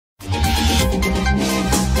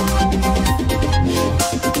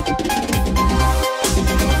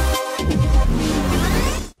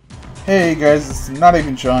Hey guys, it's Not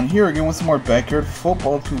Even John here again with some more Backyard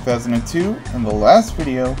Football 2002. In the last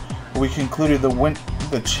video, we concluded the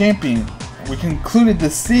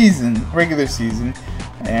season, regular season,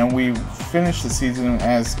 and we finished the season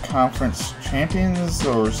as conference champions,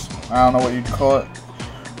 or I don't know what you'd call it.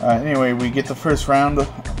 Anyway, we get the first round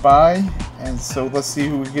bye, and so let's see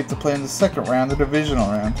who we get to play in the second round, the divisional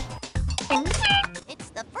round. It's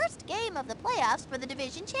the first game of the playoffs for the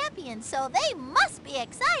division champions, so they must be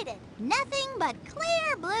excited. Nothing but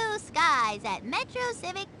clear blue skies at Metro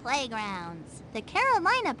Civic Playgrounds. The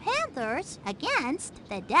Carolina Panthers against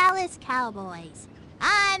the Dallas Cowboys.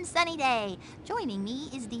 I'm Sunny Day. Joining me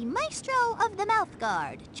is the maestro of the mouth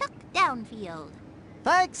guard, Chuck Downfield.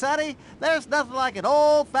 Thanks, Sonny. There's nothing like an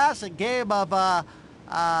old-fashioned game of,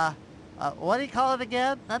 what do you call it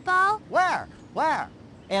again? Football? Where?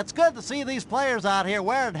 It's good to see these players out here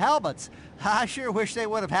wearing helmets. I sure wish they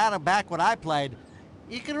would have had them back when I played.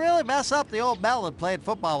 You can really mess up the old melon playing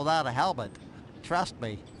football without a helmet. Trust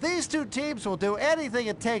me. These two teams will do anything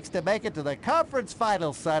it takes to make it to the conference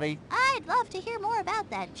finals, Sonny. I'd love to hear more about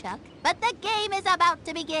that, Chuck. But the game is about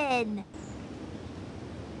to begin.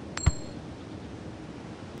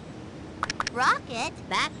 Rocket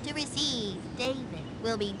back to receive. David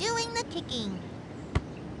will be doing the kicking.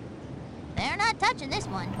 They're not touching this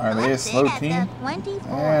one. Are they a slow team?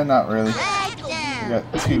 Not really. Right We down.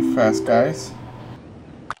 got two fast guys.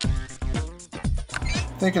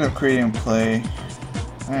 Thinking of creating a play.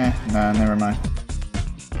 Nah, never mind.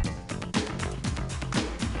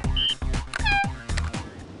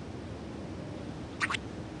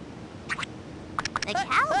 The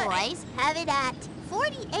Cowboys have it at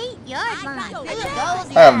 48-yard line.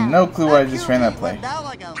 I have no clue why I just ran that play. Down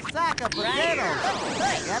like a sack of potatoes.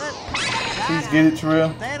 Get it? Please get it, Terrell.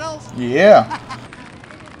 Potatoes? Yeah.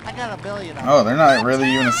 I got a billion of them. Oh, they're not really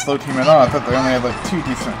even a slow team at all. I thought they only had like two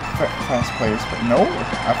decent fast players, but no,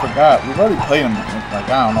 I forgot. We've already played them like,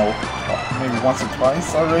 I don't know, maybe once or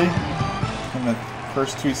twice already in the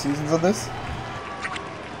first two seasons of this.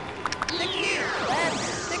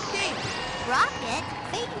 Rocket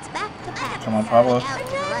fades back to pass. Come on, Pablo. Out to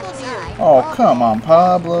the left side. Oh, come on,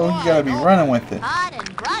 Pablo. You gotta be running with it. Caught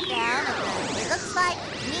and brought down at the, it looks like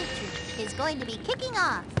Dimitri is going to be kicking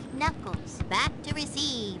off. Knuckles back to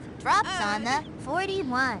receive. Drops on the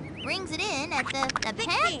 41. Brings it in at the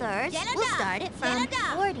Panthers. Will start it from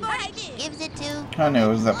 40. Gives it to I know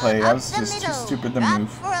it was that play. I up was the just too middle. stupid to Drop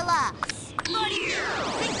move. for a loss.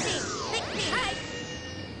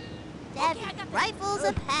 Devin rifles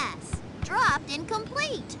a pass. Dropped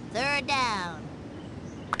incomplete. Third down.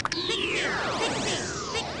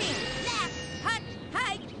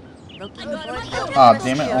 Looking for the Aw,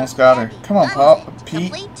 damn it, almost got her. Come on,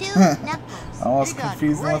 Pete. Complete to Knuckles. I almost He got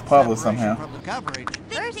confused him great with Pablo separation somehow. from the coverage.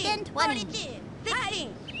 First and 20.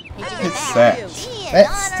 It's that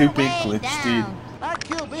stupid glitch, dude. That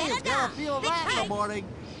QB is gonna feel that in the morning.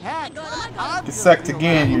 Heck, I'm Get sacked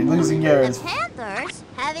again. You're losing The yards. Panthers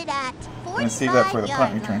have it at 45 Let's save that for the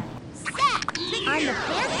punt return. Sack on the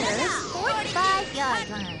Panthers 45-yard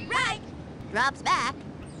line. Drops back.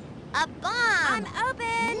 A bomb. I'm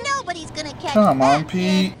open. Nobody's gonna catch Come on, that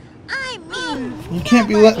Pete. kid. I mean, You can't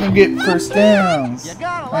be letting them get first downs. You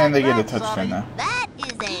gotta And they like get a that, touchdown Sonny. now. that is a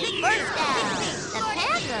first down. The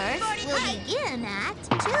Panthers will begin at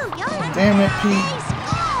 2 yards. Damn it, They Pete.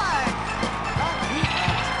 scored.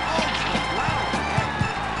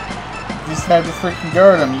 You just had to freaking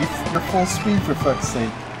guard him. You're full speed for fuck's sake.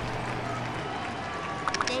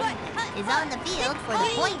 David is on the field for the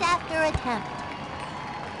point after attempt.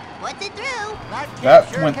 Puts it through. That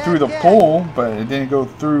kid sure went can through the kick. pole, but it didn't go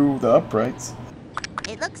through the uprights.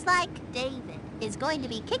 It looks like David is going to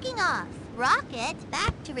be kicking off. Rocket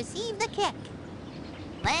back to receive the kick.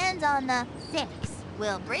 Lands on the 6.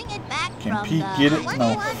 Will bring it back Can from Pete the get it?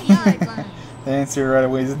 No. 21-yard line. The answer right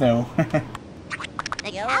away is no.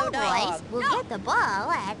 The Cowboys will get the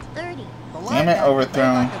ball at 30. Damn it,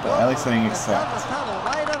 overthrown, but at least I didn't accept.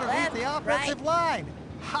 Right underneath the offensive line.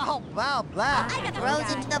 How about that?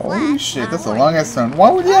 Throws it to the Holy flat. shit, that's a long ass turn. Why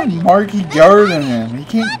would you have Marky guarding him? He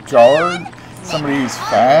can't guard somebody who's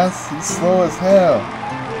fast. He's slow as hell.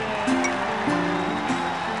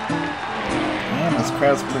 Damn, this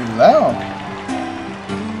crowd's pretty loud.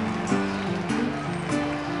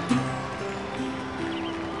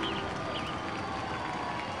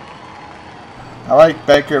 I like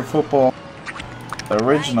backyard football, the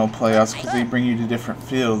original playoffs, because they bring you to different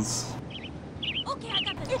fields.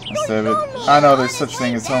 Instead of it, I know there's such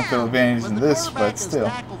thing as home field advantage in this, but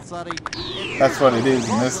still, that's what it is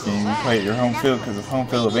in this game. You play at your home field because of home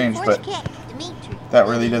field advantage, but that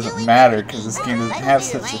really doesn't matter because this game doesn't have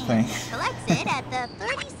such a thing. Collects it at the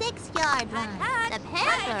 36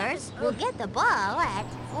 will get the ball at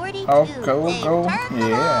 42. Oh, go, They've go. turned the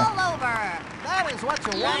Yeah. ball over. That is what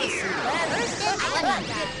you want to see, man. First and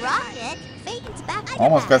 20. Rocket fades back to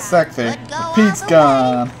Almost got pass. sacked there. Could go all Pete's the way.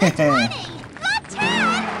 gone. The 20. The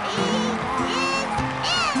 10. He is in.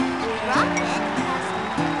 Rocket has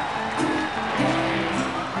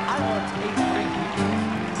I want to eat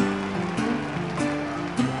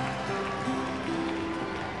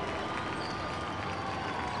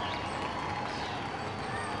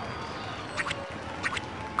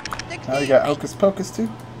Now we got Hocus Pocus too.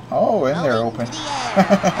 Oh, and they're going open. to the air.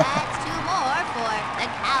 That's two more for the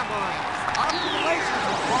Cowboys. Congratulations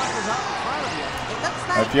with blockers out in front of you. It looks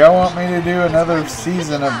like If y'all want me to do another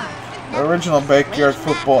season of original backyard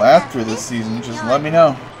football after this season, just let me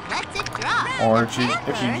know. lets it drop. Or if you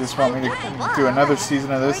just want me to do another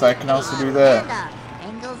season of this, I can also do that.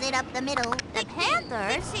 Angles it up the middle. The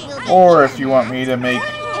Panthers will Or if you want me to make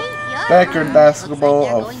backyard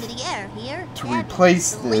basketball to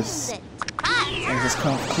replace this and just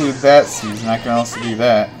conclude that season, I can also do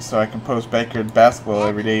that. So I can post backyard basketball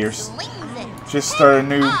every day, or just start a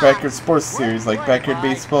new backyard sports series like backyard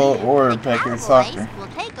baseball or backyard soccer.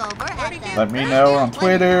 Let me know on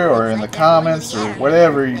Twitter or in the comments or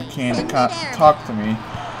whatever you can to talk to me.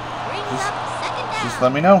 Just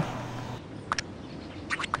let me know.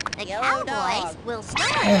 The Cowboys will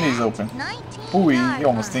start And he's open. at Ooh, he 19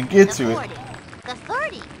 almost line. didn't get The to it. 40, the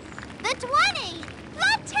 30, the 20,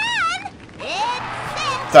 the 10. It's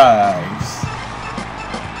six. Dives.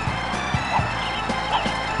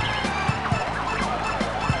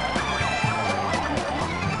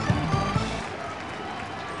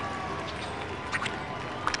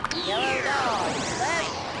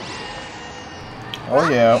 Oh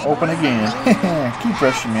yeah, open again. Keep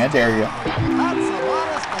rushing me, I dare you. That's some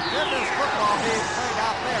honest to goodness football being played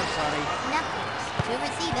out there, Sonny. Knuckles to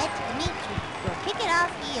receive it. Dimitri will kick it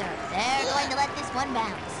off here. They're going to let this one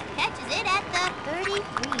bounce. Catches it at the 33.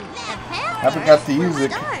 The Panthers I forgot to use will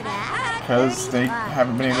it start at because they 35.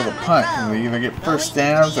 haven't been able to punt. They either get first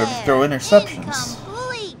downs or they throw interceptions.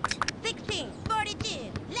 Incomplete. 16,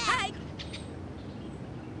 42. Leg.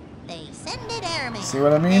 They send it airman. See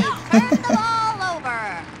what I mean? They turn the ball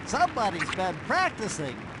over. Somebody's been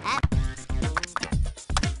practicing.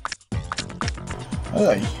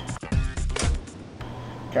 Ugh.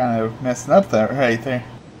 Kind of messing up that right there.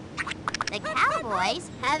 The Cowboys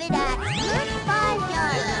have it at 35-yard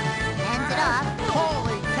line. Hands it off.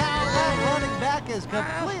 Holy cow, that running back is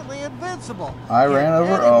completely invincible. I ran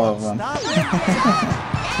over Can all of anyone them. stop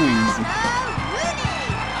him? Too easy. Rooney.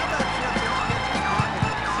 I'm not sure if this kid's been talking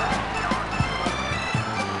himself.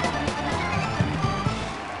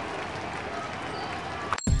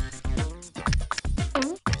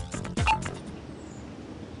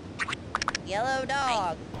 Yellow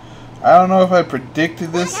dog. I don't know if I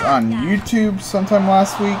predicted this on YouTube sometime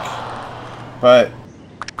last week, but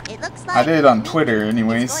It looks like I did on Dimitri Twitter is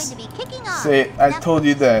anyways. going to be kicking off. Say, I told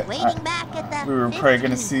you that Waiting back at the we were probably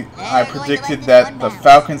going to 15. see. They're I going to let predicted this that one the bounce.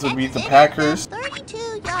 Falcons would beat the Catches it at the Packers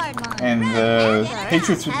 32-yard line. and the Panthers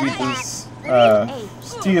Patriots would have beat it the at 38.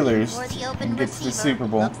 Steelers For the open and get to the receiver. Super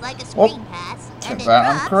Bowl. Looks like a Well, screen pass, and turns it out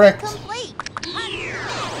I'm drops correct. incomplete.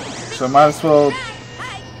 So I might as well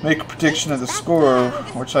make a prediction of the score,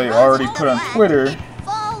 which I already put on Twitter. It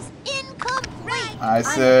falls incomplete. I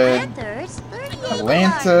said Panthers, 38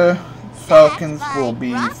 Atlanta Falcons will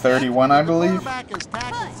be 31, I believe. Quarterback is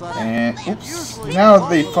tackled, Sonny. And oops, now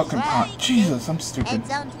they fucking punt. Jesus, I'm stupid. End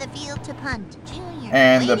zone to the field to punt. Junior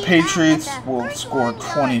And the waiting back Patriots at the will score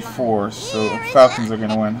 31-yard 24, line. so Here is Falcons are the-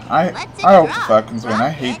 gonna win. I hope the Falcons win. I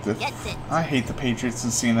hate the Patriots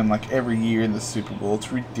and seeing them like every year in the Super Bowl.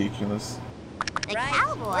 It's ridiculous. The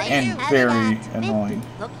Cowboys And have very it at 50. annoying.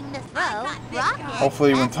 Looking to throw. Rocket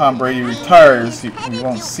Hopefully when at Tom Brady 15. retires, we Headed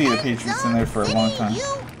won't to see the end Patriots zone in there for a long time.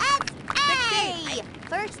 USA.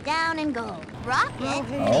 First down and goal. Rocket.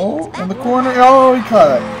 Oh, in the corner. Oh, he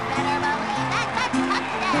caught it.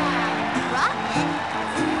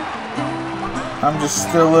 I'm just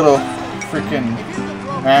still a little freaking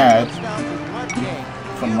mad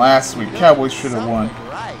from last week. Cowboys should have won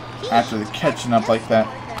after the catching up like that.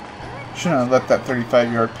 Shouldn't have let that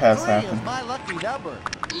 35-yard pass happen. My lucky number.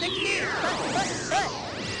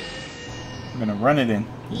 I'm gonna run it in.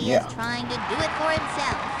 He Yeah. is trying to do it for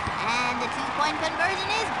himself. And the two-point conversion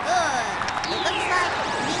is good. It looks like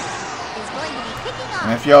Meat is going to be kicking off.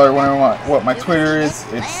 And if y'all are wondering what my Twitter is,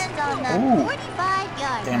 it's Lands on the ooh,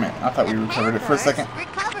 45-yard damn it! line. I thought we The recovered it for a second. Panthers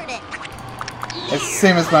recovered it. It's the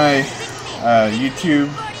same as my YouTube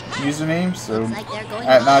username, so Looks like they're going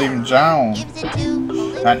at to Not the Even air. Jones. Gives it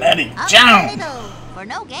to Not Nutty up Jones. the middle for for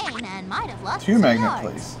no gain and might have lost 2 some magnet yards.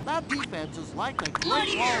 plays. That defense is like a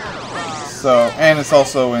great wall. So, and it's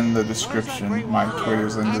also in the description. My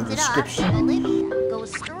Twitter's in the Hands it off to description. Olivia. Go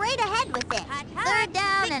straight ahead with it. Third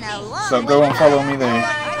down and a long So way go to and follow me there.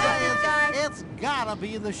 It's gotta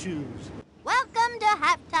be the shoes. Welcome to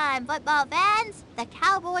halftime, football fans. The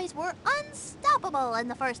Cowboys were unstoppable in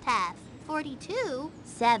the first half.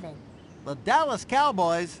 42-7. The Dallas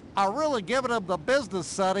Cowboys are really giving them the business,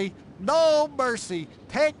 Sonny. No mercy.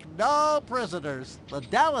 Take no prisoners. The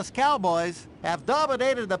Dallas Cowboys have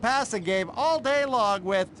dominated the passing game all day long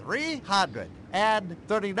with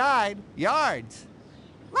 339 yards.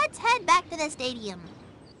 Let's head back to the stadium.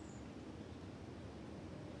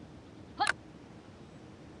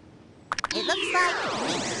 It looks like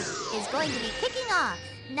Dimitri is going to be kicking off.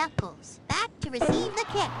 Knuckles back to receive the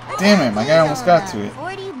kick. Damn it, my guy almost got to it.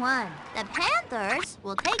 41. The Panthers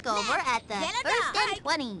will take over at the 1st and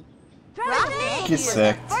 20. Rocket Get is the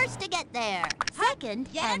sacked. first to get there. 2nd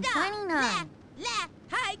and 29.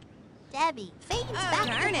 Debbie fades back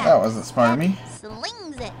to That wasn't smart of me.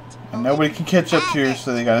 slings it. And nobody can catch up here,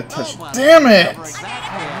 so they gotta touch. Damn it! That is a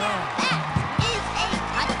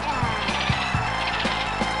touchdown.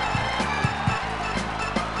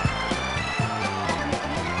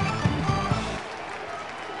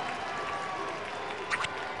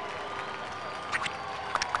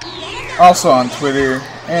 Also on Twitter,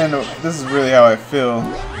 and this is really how I feel,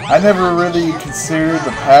 I never really considered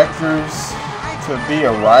the Packers to be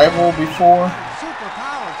a rival before,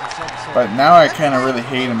 but now I kind of really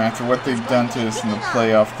hate them after what they've done to us in the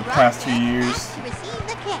playoff the past 2 years,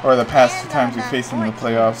 or the past 2 times we faced them in the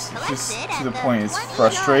playoffs. It's just to the point it's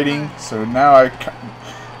frustrating, so now I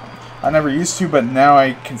never used to, but now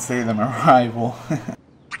I consider them a rival.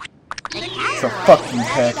 So fuck you,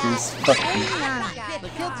 Packers, fuck you.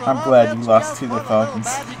 I'm glad you lost to the Falcons.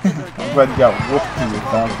 I'm glad you got whooped to the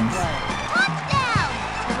Falcons.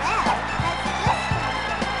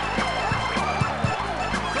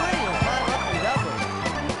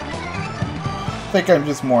 I think I'm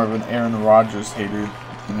just more of an Aaron Rodgers hater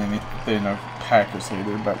than a Packers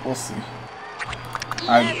hater, but we'll see.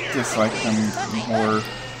 I dislike them more.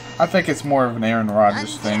 I think it's more of an Aaron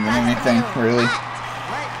Rodgers thing than anything, really.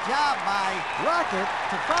 Great job by Rocket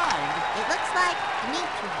to find. It looks like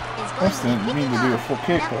Dimitri is going Oops, to didn't be mean kicking to do a off. full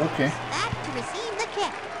kick, but Knuckles okay. back to receive the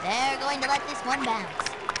kick. They're going to let this one bounce.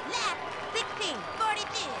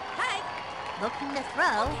 Looking to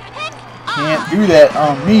throw. Pick Can't do that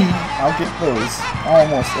on me. I'll get those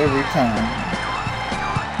almost every time.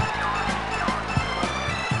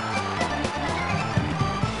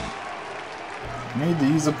 I need to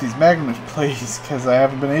use up these magnet plays because I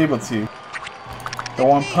haven't been able to. The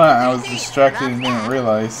one punt I was distracted and didn't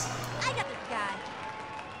realize. I got this guy.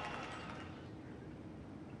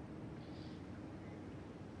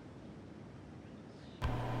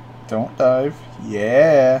 Don't dive.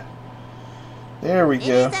 Yeah. There we It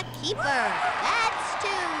go. is a keeper. That's 2.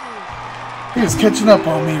 He was catching up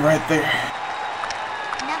on me right there.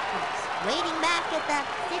 Knuckles waiting back at the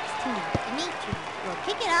 16. Dimitri will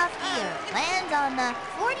kick it off here. Lands on the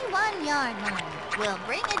 41-yard line. Will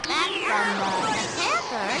bring it back from the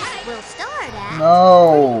Panthers. Will start at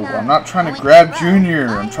No, 49. I'm not trying to Going grab throw. Junior.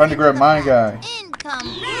 I'm trying to grab my guy.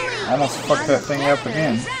 Incomplete. Almost fucked that thing up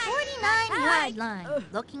again. 49-yard line.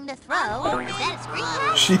 Looking to throw. Is that a screen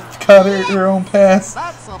pass? She cut her own pass.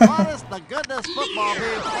 That's the honest to goodness football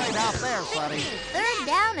being played out there, Sonny. 3rd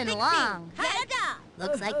down and long.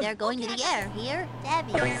 Looks like they're going to the air here.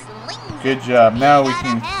 Debbie slings it. Good job. Now we Got a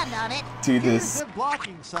can hand on it. do this. Good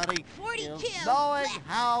blocking, Sonny. Is knowing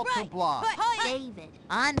how to block. David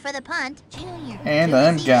on for the punt. Junior. And to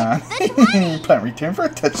I'm receive gone. it. The 20. Punt return for a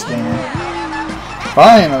touchdown.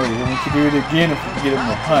 Finally, and we can do it again if we can get him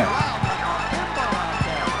the punt.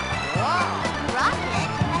 Rocket has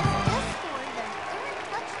just scored their 3rd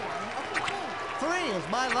touchdown of the game. 3 is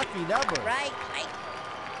my lucky number. Right.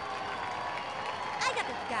 I got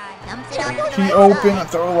this guy. Dumps it onto the He right open a side.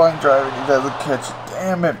 throw line drive and he doesn't catch it.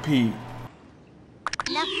 Damn it, Pete.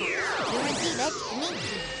 Knuckles to receive it.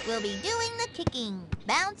 Dimitri will be doing the kicking.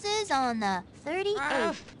 Bounces on the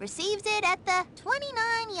 38. Receives it at the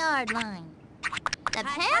 29-yard line. The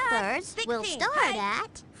Panthers will start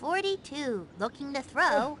at 42. Looking to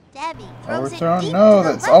throw. Debbie throws it Overthrown? deep No, to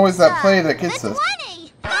the that's left always that side. play that gets The us.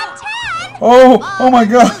 20. The 10. Oh my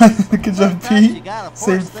god. Good job, Sometimes you Pete. gotta force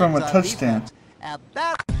Saved from a things on touchdown. defense, and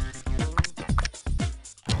that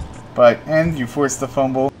And you forced the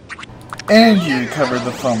fumble. And you recovered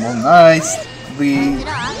the fumble. Nicely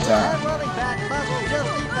done. running back must just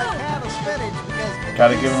eat the can of spinach because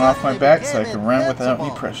Gotta get him off my back so I can run without any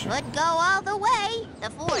pressure. Could go all the way. The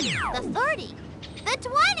 40. The 30. The the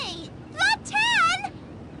 20, the 10,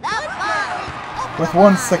 the 5. With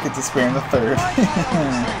 1 second to spare in the third.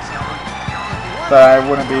 That I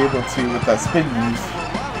wouldn't be able to with that spin move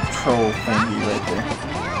troll thingy right there.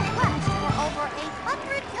 Over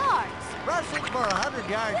 100 yards. Rushing for 100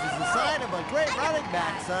 yards is the sign of a great running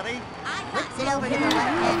back, Sonny. Flips it over to the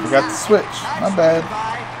left-hand Forgot to switch. My bad.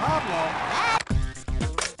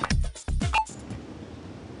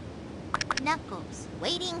 Knuckles,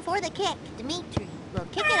 waiting for the kick. Dimitri will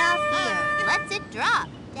kick it off here. Lets it drop.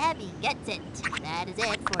 Debbie gets it. That is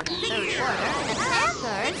it for the third quarter. The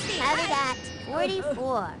Panthers have it at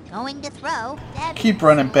 44. Going to throw. Debbie Keep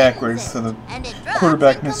running backwards so the and it drops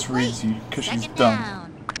quarterback incomplete. misreads you because she's Second dumb.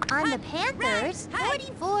 down. On the Panthers'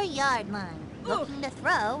 44-yard line. Looking to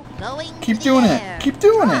throw. Going Keep to doing the it. air. Keep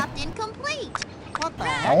doing it. Dropped incomplete. What the I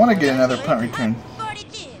heck? want to get another punt return.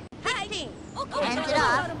 Hands it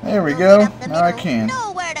off. There we Throws go. it up the Now I middle. can.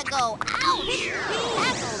 Nowhere to go. Ouch!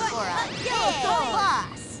 Tackled for a big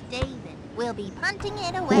loss. David will be punting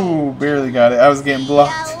it away. Ooh, barely got it. I was getting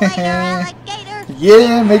blocked. See ya later, alligator.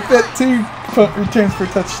 Yeah, make that 2 punt returns for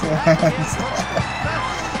touchdowns.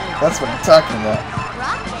 That's what I'm talking about.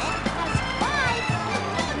 Rocket has 5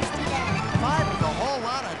 games today. 5 is a whole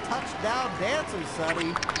lot of touchdown dancers,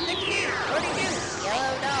 Sonny.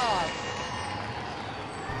 Yellow dog.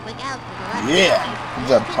 Quick out to the left. Yeah. Good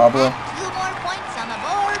job, Pablo. 2 more points on the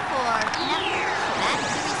board for Panthers. Back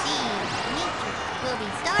to receive. Dimitri will be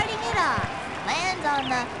starting it off. Lands on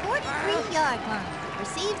the 43-yard line.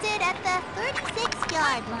 Receives it at the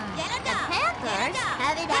 36-yard line. The Panthers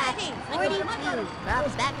have it at 42.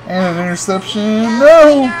 Drops back. And an interception.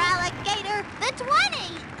 Yellow No! alligator, the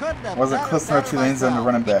 20. Couldn't have Wasn't done close it enough to the better end zone to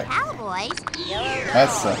run it back. Cowboys. That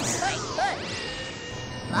sucks. In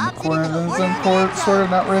the Lobs it corner of into the the end zone 40-yard court, sort of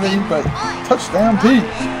not really, but Point. touchdown, Pete. Over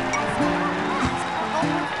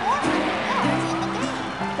 400 yards in the game.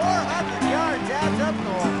 400 yards adds up to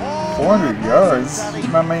a whole 400 yards. Sonny. He's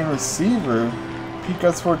my main receiver. Pete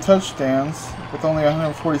got 4 touchdowns with only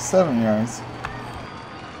 147 yards.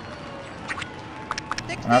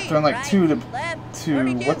 And I've thrown like 2 to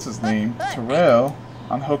what's his name? Terrell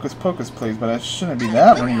on Hocus Pocus plays, but it shouldn't be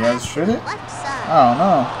that many yards, should it? Left side. I don't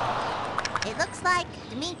know. It looks like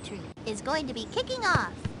Dimitri is going to be kicking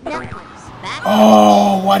off. Knuckles back.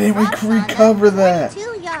 Oh, why didn't we Drops on the recover that?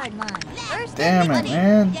 42-yard line. First Damn and it, 20.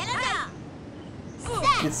 man.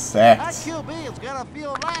 Sack. Get That sacked. QB is gonna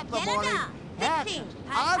feel that in the morning. Heck,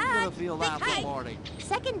 I'm gonna feel that in the morning.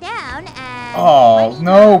 Second down and Oh,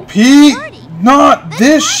 no, Pete. Not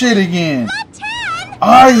this shit again. The 10.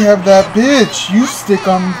 I have that bitch. You stick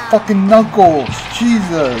on fucking Knuckles.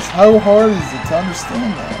 Jesus, how hard is it to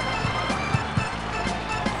understand that?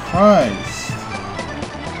 Christ.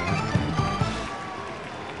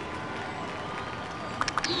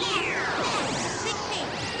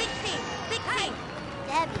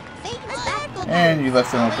 Debbie fakes back. And you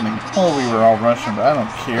left an opening. Oh, we were all rushing, but I don't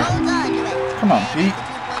care. Holds on to it. Come on, Pete. The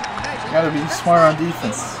 2-point conversion. Gotta be smart on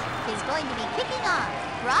defense. Is going to be kicking off.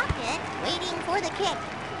 Rocket waiting for the kick.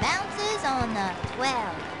 Bounces on the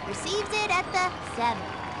 12. Receives it at the 7.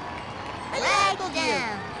 Dragged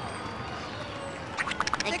down.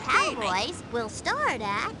 The Cowboys will start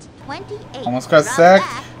at 28. Almost got Drop sacked.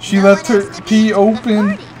 back. She No left one her else to P beat. The open.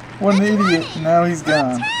 40. What an The idiot. 20. Now he's The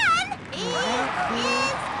gone. 10 is in. He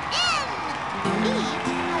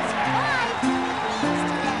has 5 TDs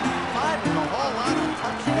today. 5 is a whole lot of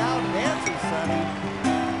touchdown dances, Sonny.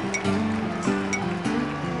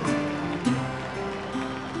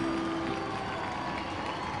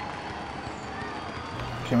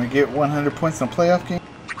 Can we get 100 points in a playoff game?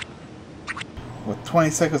 With 20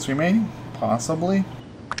 seconds remaining? Possibly.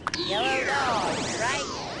 Yellow dog, right?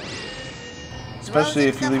 Especially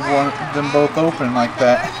if you leave them both open like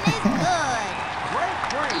that. Great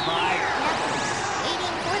play by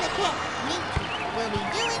Waiting for the kick. Mitri will be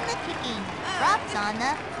doing the kicking. Drops on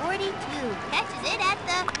the 42. Catches it at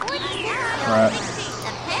the 46. Right.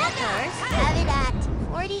 The Panthers have it at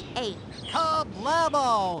 48.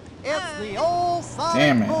 Kablamo. It's the old Sonic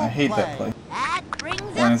Damn it, I boom hate that play. That brings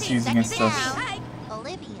When up it's used against second us. down.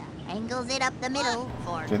 Olivia angles it up the middle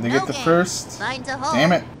for Did they no get the gain. first? Finds a hole.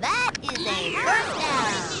 Damn it. That is a first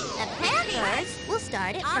down. The Panthers will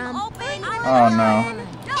start it from Oh no.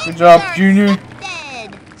 Good job, Junior.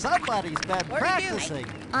 Intercepted. Somebody's been practicing.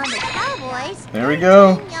 On the Cowboys. There we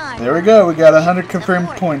go. 13-yard There we line. go. We got 100 confirmed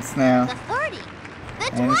The 40, points now. The 30. The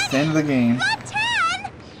 20. And it's the end of the game. The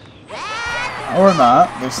 10. And Or not.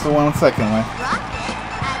 There's still 1 second left. Rocket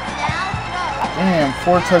has now thrown. Damn,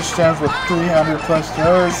 4 touchdowns with 300 plus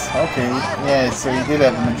yards. Okay, yeah, so he did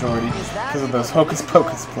have the majority because of those hocus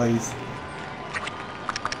pocus plays.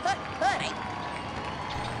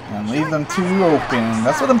 and leave them too open.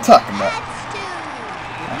 That's what I'm talking about.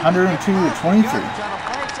 102 to 23.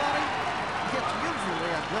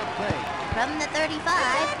 From the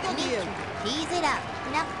 35, Mitchell tees it up.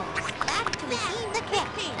 Knuckles back to receive the kick.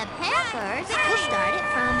 The Panthers will start it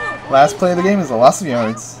from... Last play of the game is a loss of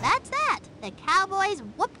yards. That's that. The Cowboys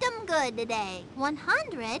whooped them good today.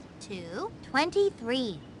 100 to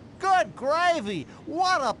 23. Good gravy!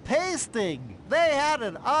 What a pasting! They had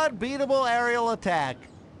an unbeatable aerial attack.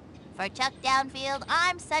 For Chuck Downfield,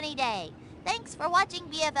 I'm Sunny Day. Thanks for watching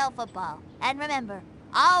BFL Football. And remember,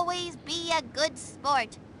 always be a good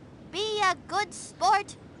sport. Be a good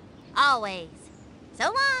sport, always. So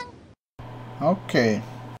long. Okay.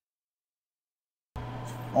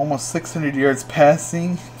 Almost 600 yards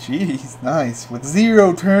passing. Jeez, nice. With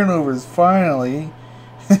 0 turnovers, finally.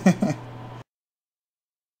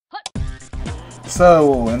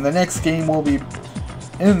 So, in the next game, we'll be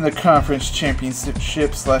in the Conference Championship /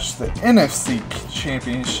 the NFC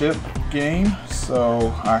Championship game.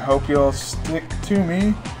 So, I hope you'll stick to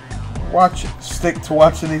me. Stick to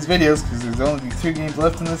watching these videos because there's only 2 games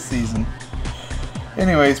left in this season.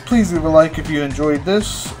 Anyways, please leave a like if you enjoyed this.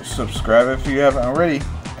 Subscribe if you haven't already.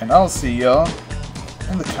 And I'll see y'all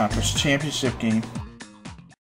in the Conference Championship game.